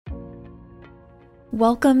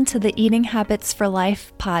Welcome to the Eating Habits for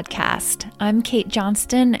Life podcast. I'm Kate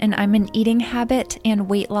Johnston, and I'm an eating habit and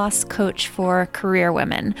weight loss coach for career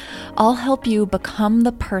women. I'll help you become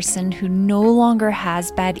the person who no longer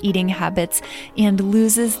has bad eating habits and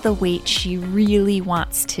loses the weight she really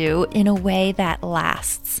wants to in a way that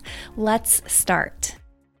lasts. Let's start.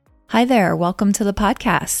 Hi there, welcome to the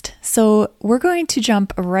podcast. So we're going to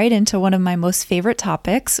jump right into one of my most favorite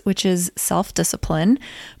topics, which is self-discipline,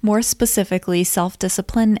 more specifically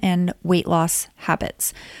self-discipline and weight loss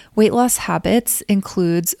habits. Weight loss habits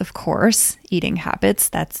includes, of course, eating habits.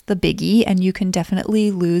 That's the biggie, and you can definitely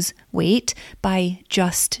lose weight by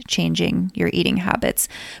just changing your eating habits.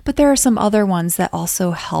 But there are some other ones that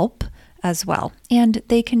also help as well, and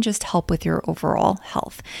they can just help with your overall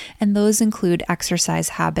health. And those include exercise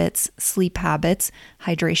habits, sleep habits,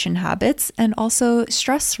 hydration habits, and also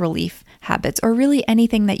stress relief habits, or really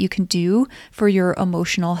anything that you can do for your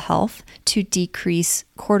emotional health to decrease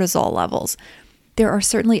cortisol levels. There are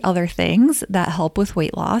certainly other things that help with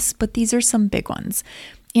weight loss, but these are some big ones.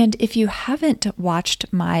 And if you haven't watched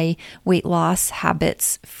my weight loss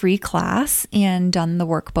habits free class and done the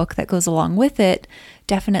workbook that goes along with it,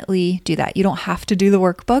 definitely do that. You don't have to do the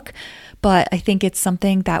workbook, but I think it's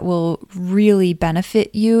something that will really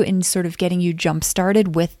benefit you in sort of getting you jump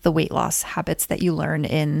started with the weight loss habits that you learn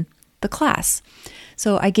in the class.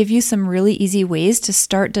 So I give you some really easy ways to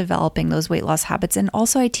start developing those weight loss habits. And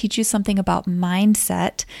also I teach you something about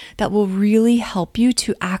mindset that will really help you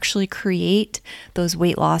to actually create those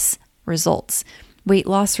weight loss results. Weight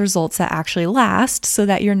loss results that actually last so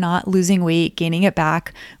that you're not losing weight, gaining it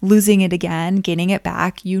back, losing it again, gaining it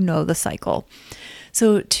back. You know the cycle.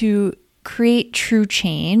 So to create true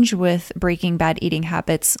change with breaking bad eating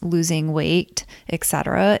habits, losing weight,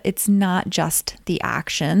 etc., it's not just the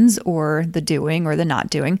actions or the doing or the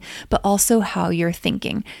not doing, but also how you're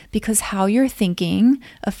thinking, because how you're thinking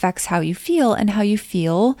affects how you feel, and how you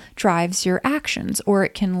feel drives your actions, or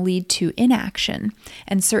it can lead to inaction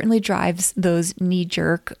and certainly drives those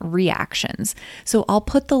knee-jerk reactions. So I'll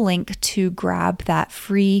put the link to grab that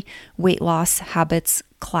free weight loss habits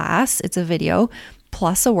class. It's a video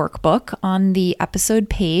plus a workbook on the episode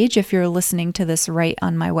page if you're listening to this right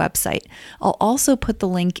on my website. I'll also put the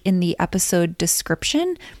link in the episode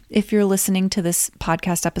description if you're listening to this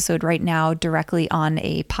podcast episode right now directly on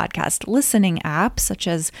a podcast listening app such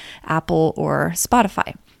as Apple or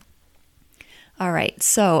Spotify. All right,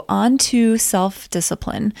 so on to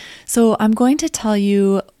self-discipline. So I'm going to tell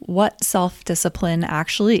you what self-discipline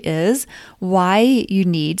actually is, why you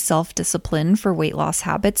need self-discipline for weight loss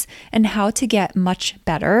habits, and how to get much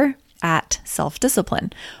better at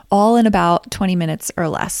self-discipline, all in about 20 minutes or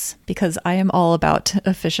less, because I am all about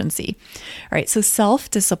efficiency. All right, so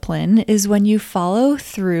self-discipline is when you follow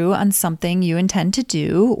through on something you intend to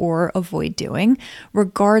do or avoid doing,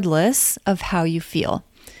 regardless of how you feel.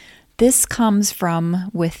 This comes from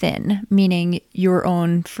within, meaning your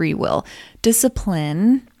own free will.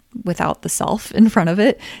 Discipline, without the self in front of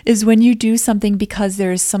it, is when you do something because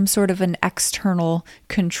there's some sort of an external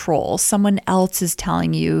control. Someone else is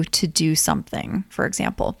telling you to do something, for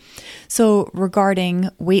example. So regarding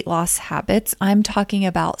weight loss habits, I'm talking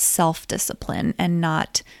about self-discipline and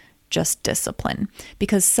not just discipline,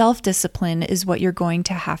 because self-discipline is what you're going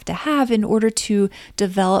to have in order to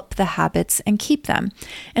develop the habits and keep them.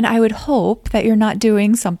 And I would hope that you're not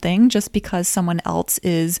doing something just because someone else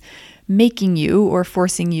is making you or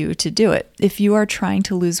forcing you to do it. If you are trying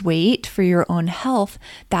to lose weight for your own health,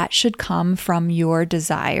 that should come from your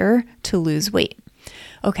desire to lose weight.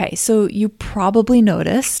 Okay, so you probably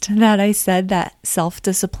noticed that I said that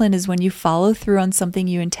self-discipline is when you follow through on something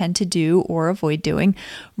you intend to do or avoid doing,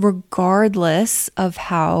 regardless of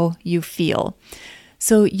how you feel.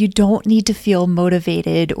 So you don't need to feel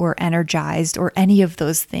motivated or energized or any of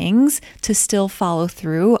those things to still follow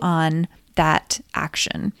through on that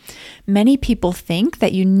action. Many people think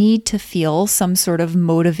that you need to feel some sort of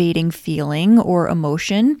motivating feeling or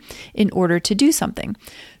emotion in order to do something.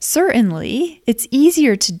 Certainly, it's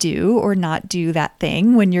easier to do or not do that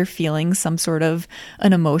thing when you're feeling some sort of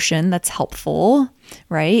an emotion that's helpful,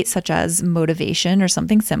 right? Such as motivation or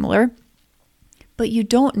something similar. But you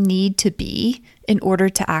don't need to be in order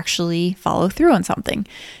to actually follow through on something.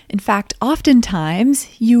 In fact,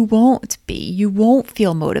 oftentimes you won't be. You won't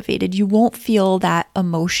feel motivated. You won't feel that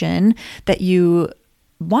emotion that you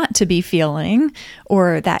want to be feeling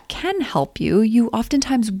or that can help you. You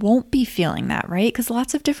oftentimes won't be feeling that, right? Because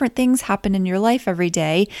lots of different things happen in your life every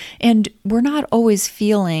day, and we're not always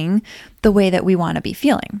feeling the way that we want to be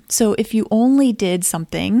feeling. So if you only did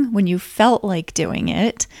something when you felt like doing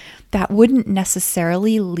it, that wouldn't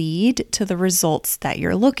necessarily lead to the results that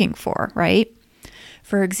you're looking for, right?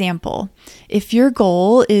 For example, if your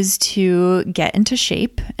goal is to get into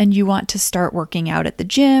shape and you want to start working out at the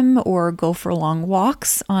gym or go for long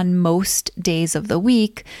walks on most days of the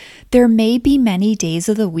week, there may be many days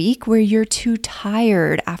of the week where you're too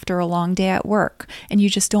tired after a long day at work and you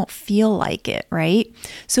just don't feel like it, right?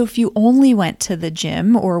 So if you only went to the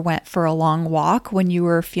gym or went for a long walk when you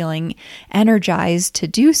were feeling energized to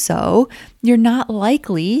do so, you're not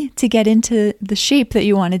likely to get into the shape that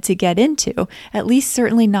you wanted to get into, at least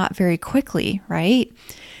certainly not very quickly, right?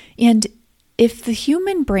 And if the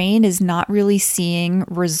human brain is not really seeing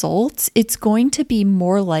results, it's going to be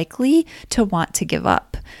more likely to want to give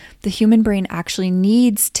up. The human brain actually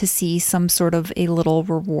needs to see some sort of a little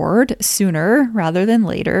reward sooner rather than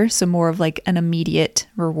later, so more of like an immediate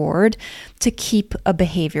reward to keep a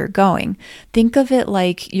behavior going. Think of it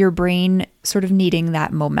like your brain sort of needing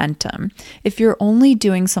that momentum. If you're only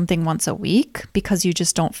doing something once a week because you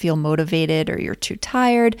just don't feel motivated or you're too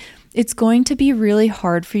tired, it's going to be really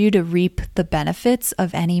hard for you to reap the benefits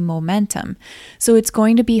of any momentum. So it's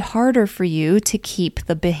going to be harder for you to keep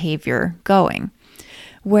the behavior going.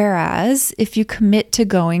 Whereas if you commit to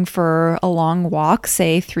going for a long walk,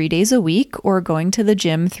 say 3 days a week, or going to the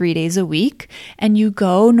gym 3 days a week, and you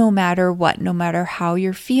go no matter what, no matter how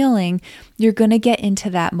you're feeling, you're going to get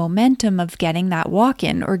into that momentum of getting that walk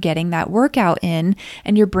in or getting that workout in,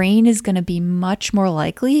 and your brain is going to be much more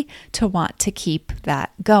likely to want to keep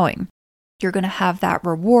that going. You're going to have that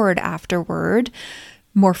reward afterward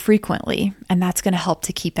more frequently, and that's going to help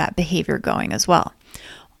to keep that behavior going as well.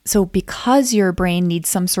 So because your brain needs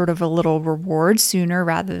some sort of a little reward sooner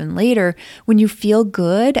rather than later, when you feel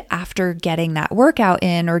good after getting that workout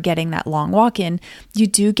in or getting that long walk in, you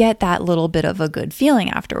do get that little bit of a good feeling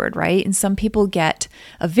afterward, right? And some people get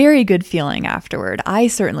a very good feeling afterward. I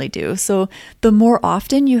certainly do. So the more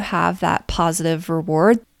often you have that positive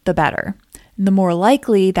reward, the better. The more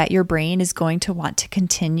likely that your brain is going to want to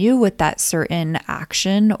continue with that certain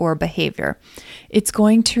action or behavior. It's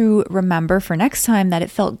going to remember for next time that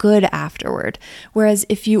it felt good afterward. Whereas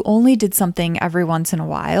if you only did something every once in a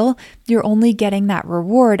while, you're only getting that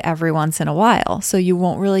reward every once in a while. So you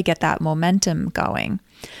won't really get that momentum going.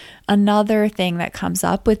 Another thing that comes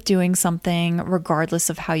up with doing something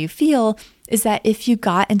regardless of how you feel is that if you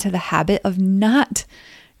got into the habit of not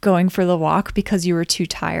going for the walk because you were too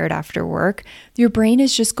tired after work, your brain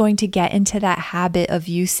is just going to get into that habit of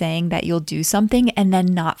you saying that you'll do something and then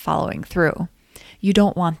not following through. You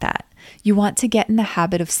don't want that. You want to get in the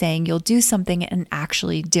habit of saying you'll do something and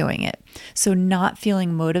actually doing it. So not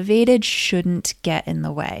feeling motivated shouldn't get in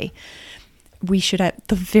the way. We should at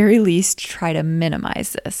the very least try to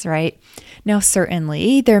minimize this, right? Now,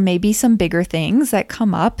 certainly there may be some bigger things that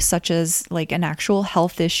come up, such as like an actual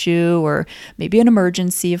health issue or maybe an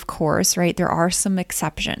emergency, of course, right? There are some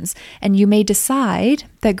exceptions. And you may decide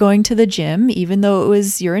that going to the gym, even though it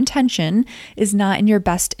was your intention, is not in your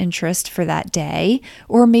best interest for that day,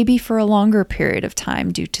 or maybe for a longer period of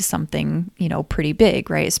time due to something, pretty big,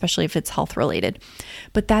 right? Especially if it's health related.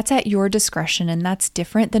 But that's at your discretion, and that's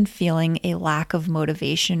different than feeling a lack of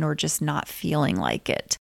motivation or just not feeling like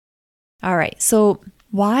it. All right, so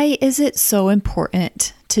why is it so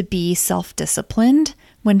important to be self-disciplined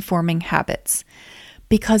when forming habits?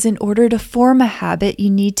 Because in order to form a habit,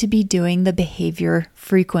 you need to be doing the behavior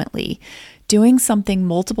frequently. Doing something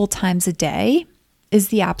multiple times a day is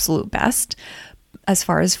the absolute best as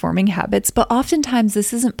far as forming habits, but oftentimes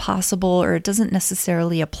this isn't possible or it doesn't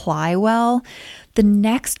necessarily apply well. The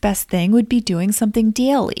next best thing would be doing something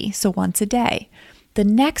daily, so once a day. The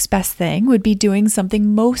next best thing would be doing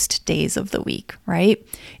something most days of the week, right?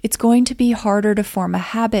 It's going to be harder to form a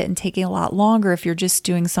habit and taking a lot longer if you're just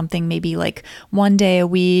doing something maybe like one day a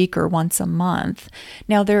week or once a month.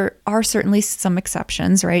 Now, there are certainly some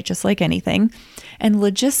exceptions, right? Just like anything. And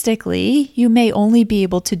logistically, you may only be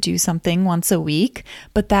able to do something once a week,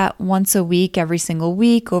 but that once a week, every single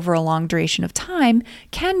week over a long duration of time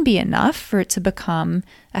can be enough for it to become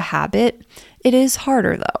a habit. It is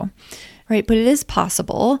harder though. Right, but it is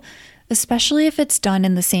possible, especially if it's done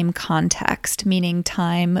in the same context, meaning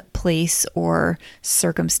time, place, or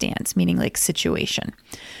circumstance, meaning like situation.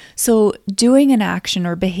 So doing an action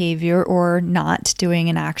or behavior or not doing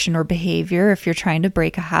an action or behavior, if you're trying to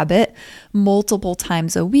break a habit multiple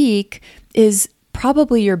times a week, is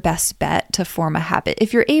probably your best bet to form a habit.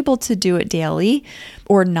 If you're able to do it daily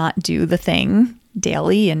or not do the thing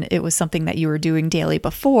daily, and it was something that you were doing daily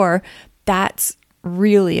before, that's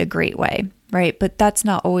really a great way, right? But that's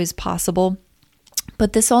not always possible.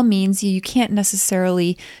 But this all means you can't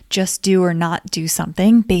necessarily just do or not do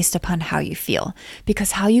something based upon how you feel,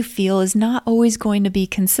 because how you feel is not always going to be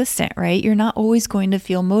consistent, right? You're not always going to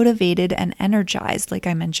feel motivated and energized, like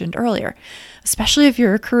I mentioned earlier, especially if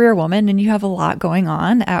you're a career woman and you have a lot going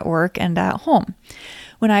on at work and at home.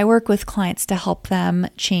 When I work with clients to help them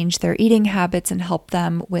change their eating habits and help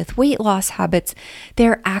them with weight loss habits,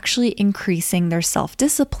 they're actually increasing their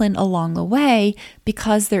self-discipline along the way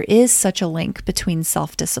because there is such a link between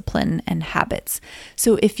self-discipline and habits.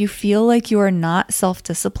 So if you feel like you are not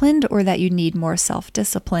self-disciplined or that you need more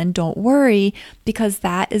self-discipline, don't worry, because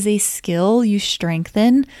that is a skill you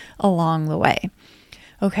strengthen along the way.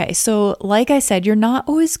 Okay, so like I said, you're not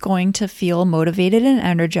always going to feel motivated and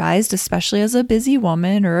energized, especially as a busy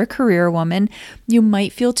woman or a career woman. You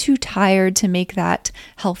might feel too tired to make that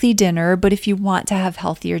healthy dinner, but if you want to have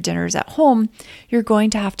healthier dinners at home, you're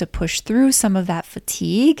going to have to push through some of that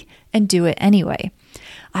fatigue and do it anyway.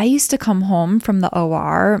 I used to come home from the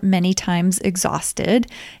OR many times exhausted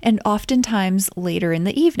and oftentimes later in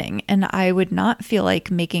the evening, and I would not feel like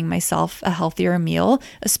making myself a healthier meal,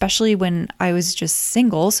 especially when I was just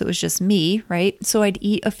single, so it was just me, right? So I'd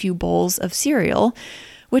eat a few bowls of cereal,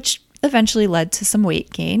 which eventually led to some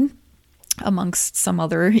weight gain amongst some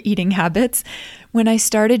other eating habits. When I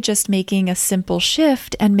started just making a simple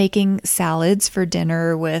shift and making salads for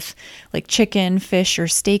dinner with like chicken, fish, or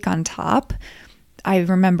steak on top, I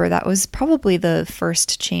remember that was probably the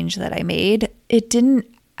first change that I made. It didn't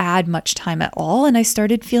add much time at all, and I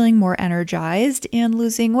started feeling more energized and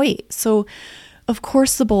losing weight. So, of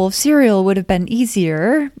course, the bowl of cereal would have been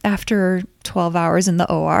easier after 12 hours in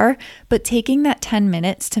the OR, but taking that 10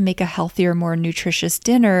 minutes to make a healthier, more nutritious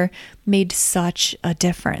dinner made such a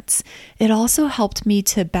difference. It also helped me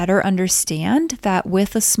to better understand that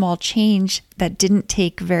with a small change that didn't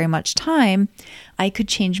take very much time, I could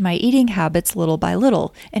change my eating habits little by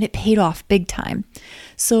little, and it paid off big time.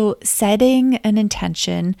 So setting an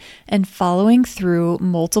intention and following through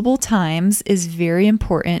multiple times is very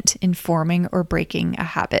important in forming or breaking a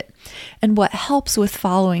habit. And what helps with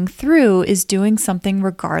following through is doing something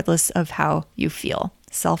regardless of how you feel,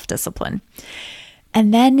 self-discipline.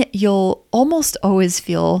 And then you'll almost always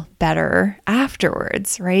feel better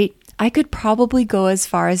afterwards, right? I could probably go as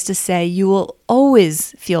far as to say you will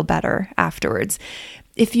always feel better afterwards.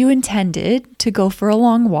 If you intended to go for a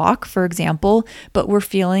long walk, for example, but were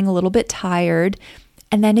feeling a little bit tired,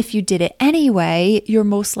 and then if you did it anyway, you're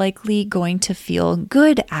most likely going to feel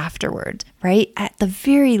good afterward, right? At the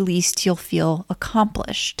very least, you'll feel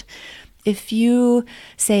accomplished. If you,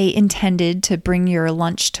 say, intended to bring your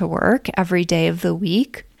lunch to work every day of the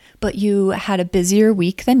week, but you had a busier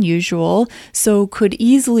week than usual, so could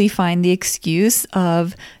easily find the excuse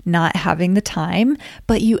of not having the time,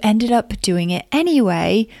 but you ended up doing it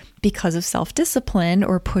anyway because of self-discipline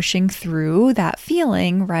or pushing through that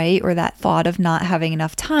feeling, right? Or that thought of not having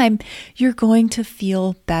enough time, you're going to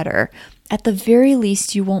feel better. At the very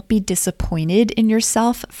least, you won't be disappointed in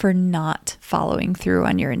yourself for not following through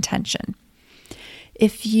on your intention.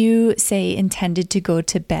 If you, say, intended to go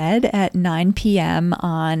to bed at 9 p.m.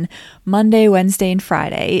 on Monday, Wednesday, and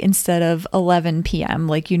Friday instead of 11 p.m.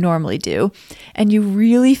 like you normally do, and you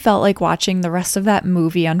really felt like watching the rest of that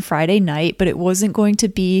movie on Friday night, but it wasn't going to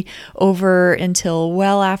be over until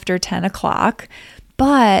well after 10 o'clock,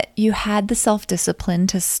 but you had the self-discipline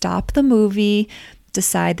to stop the movie,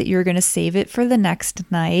 decide that you're going to save it for the next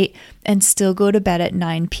night and still go to bed at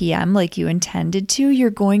 9 p.m. like you intended to, you're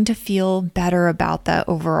going to feel better about that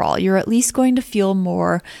overall. You're at least going to feel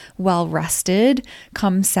more well-rested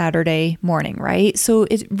come Saturday morning, right? So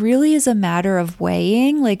it really is a matter of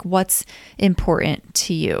weighing like what's important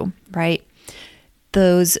to you, right?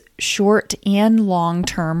 Those short and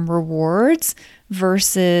long-term rewards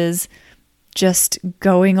versus just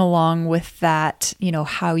going along with that,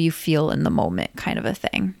 how you feel in the moment kind of a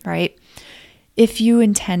thing, right? If you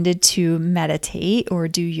intended to meditate or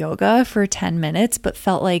do yoga for 10 minutes, but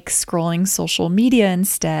felt like scrolling social media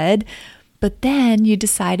instead, but then you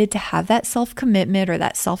decided to have that self-commitment or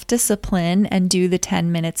that self-discipline and do the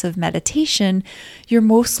 10 minutes of meditation, you're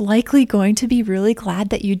most likely going to be really glad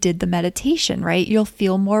that you did the meditation, right? You'll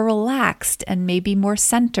feel more relaxed and maybe more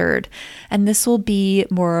centered. And this will be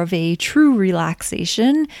more of a true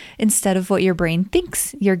relaxation instead of what your brain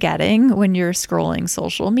thinks you're getting when you're scrolling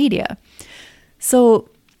social media. So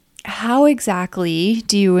how exactly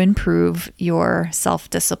do you improve your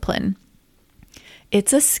self-discipline?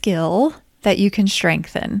 It's a skill that you can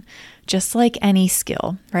strengthen. just like any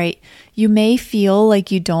skill, right? You may feel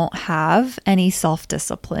like you don't have any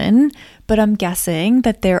self-discipline, but I'm guessing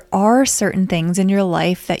that there are certain things in your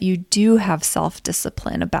life that you do have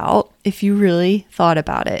self-discipline about if you really thought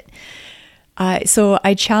about it. So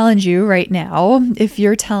I challenge you right now, if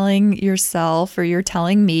you're telling yourself or you're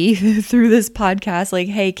telling me through this podcast, like,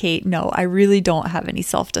 hey, Kate, no, I really don't have any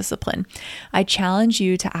self-discipline. I challenge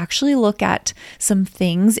you to actually look at some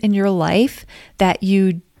things in your life that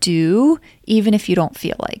you do, even if you don't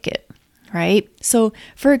feel like it, right? So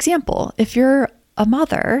for example, if you're a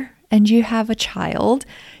mother and you have a child,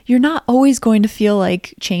 you're not always going to feel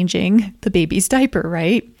like changing the baby's diaper,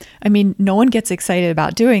 right? I mean, no one gets excited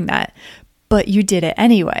about doing that, but you did it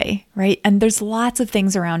anyway, right? And there's lots of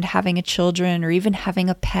things around having a children or even having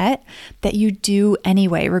a pet that you do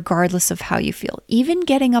anyway, regardless of how you feel. Even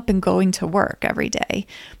getting up and going to work every day,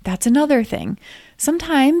 that's another thing.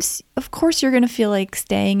 Sometimes, of course, you're going to feel like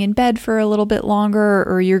staying in bed for a little bit longer,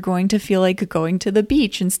 or you're going to feel like going to the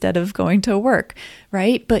beach instead of going to work,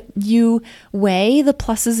 right? But you weigh the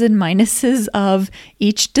pluses and minuses of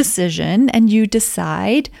each decision and you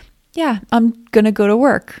decide, yeah, I'm going to go to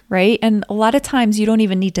work, right? And a lot of times you don't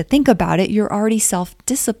even need to think about it. You're already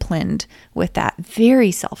self-disciplined with that, very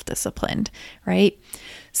self-disciplined, right?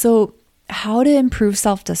 So how to improve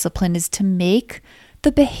self-discipline is to make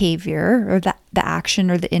the behavior or the action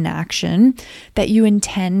or the inaction that you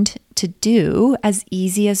intend to do as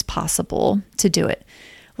easy as possible to do it.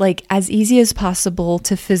 Like as easy as possible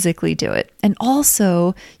to physically do it. And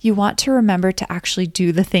also you want to remember to actually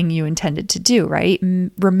do the thing you intended to do, right?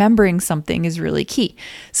 Remembering something is really key.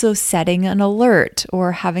 So setting an alert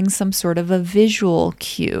or having some sort of a visual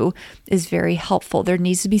cue is very helpful. There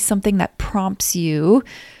needs to be something that prompts you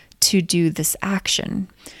to do this action.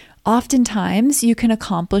 Oftentimes, you can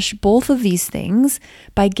accomplish both of these things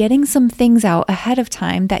by getting some things out ahead of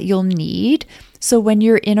time that you'll need. So when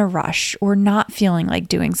you're in a rush or not feeling like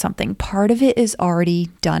doing something, part of it is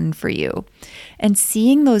already done for you. And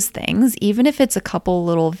seeing those things, even if it's a couple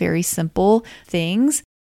little very simple things,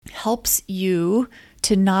 helps you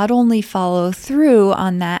to not only follow through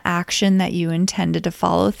on that action that you intended to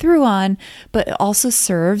follow through on, but it also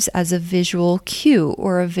serves as a visual cue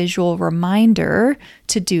or a visual reminder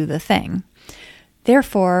to do the thing.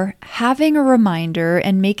 Therefore, having a reminder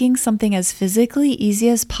and making something as physically easy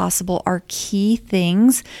as possible are key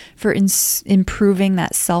things for improving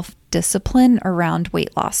that self-discipline around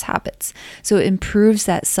weight loss habits. So it improves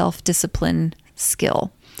that self-discipline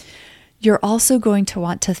skill. You're also going to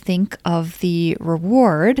want to think of the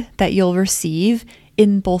reward that you'll receive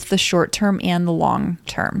in both the short term and the long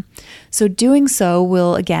term. So doing so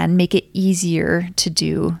will, again, make it easier to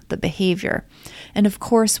do the behavior. And of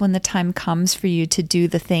course, when the time comes for you to do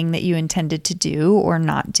the thing that you intended to do or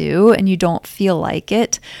not do, and you don't feel like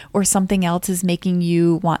it, or something else is making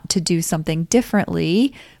you want to do something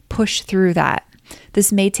differently, push through that.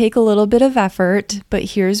 This may take a little bit of effort, but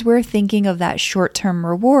here's where thinking of that short-term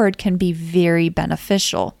reward can be very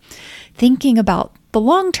beneficial. Thinking about the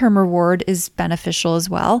long-term reward is beneficial as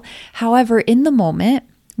well. However, in the moment,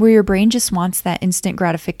 where your brain just wants that instant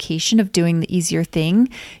gratification of doing the easier thing,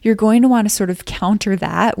 you're going to want to sort of counter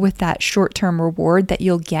that with that short-term reward that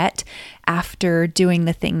you'll get after doing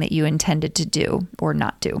the thing that you intended to do or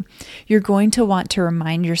not do. You're going to want to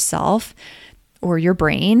remind yourself or your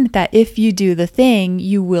brain that if you do the thing,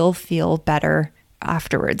 you will feel better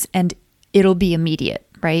afterwards and it'll be immediate,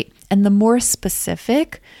 right? And the more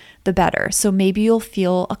specific, the better. So maybe you'll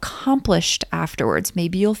feel accomplished afterwards.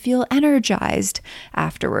 Maybe you'll feel energized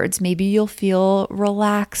afterwards. Maybe you'll feel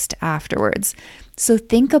relaxed afterwards. So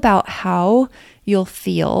think about how you'll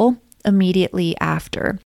feel immediately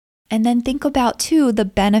after. And then think about too the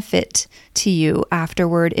benefit to you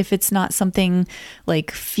afterward if it's not something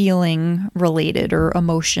like feeling related or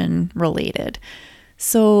emotion related.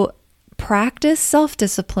 So practice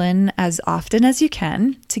self-discipline as often as you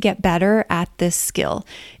can to get better at this skill.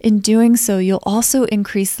 In doing so, you'll also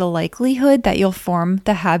increase the likelihood that you'll form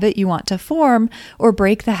the habit you want to form or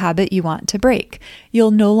break the habit you want to break.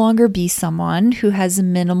 You'll no longer be someone who has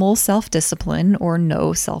minimal self-discipline or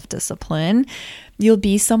no self-discipline. You'll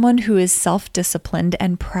be someone who is self-disciplined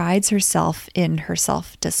and prides herself in her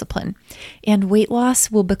self-discipline. And weight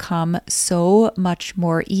loss will become so much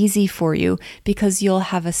more easy for you because you'll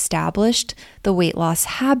have established the weight loss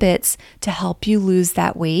habits to help you lose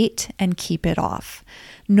that weight and keep it off.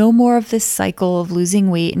 No more of this cycle of losing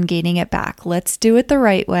weight and gaining it back. Let's do it the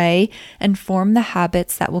right way and form the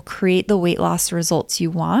habits that will create the weight loss results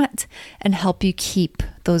you want and help you keep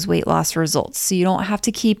those weight loss results. So you don't have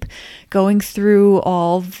to keep going through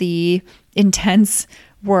all the intense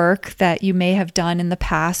work that you may have done in the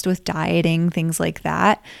past with dieting, things like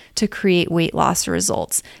that, to create weight loss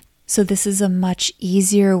results. So this is a much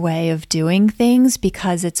easier way of doing things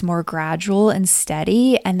because it's more gradual and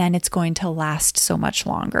steady, and then it's going to last so much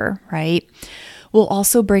longer, right? We'll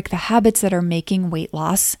also break the habits that are making weight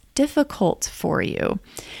loss difficult for you.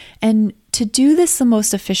 And to do this the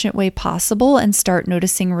most efficient way possible and start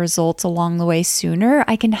noticing results along the way sooner,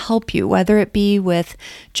 I can help you, whether it be with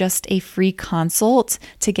just a free consult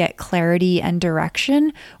to get clarity and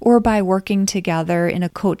direction, or by working together in a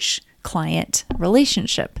coach-client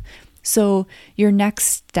relationship. So your next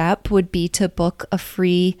step would be to book a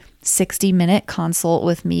free 60-minute consult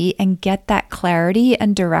with me and get that clarity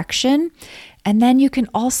and direction. And then you can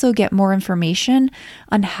also get more information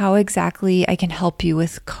on how exactly I can help you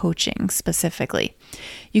with coaching specifically.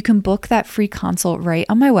 You can book that free consult right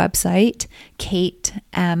on my website,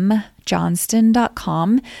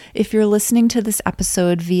 katemjohnston.com. If you're listening to this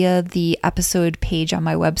episode via the episode page on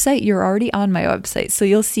my website, you're already on my website. So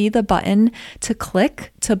you'll see the button to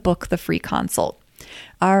click to book the free consult.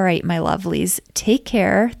 All right, my lovelies, take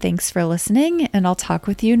care. Thanks for listening, and I'll talk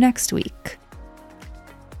with you next week.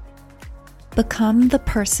 Become the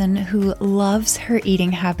person who loves her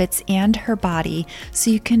eating habits and her body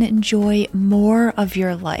so you can enjoy more of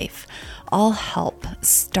your life. I'll help.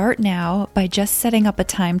 Start now by just setting up a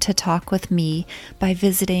time to talk with me by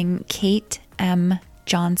visiting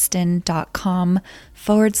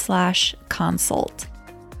katemjohnston.com/consult.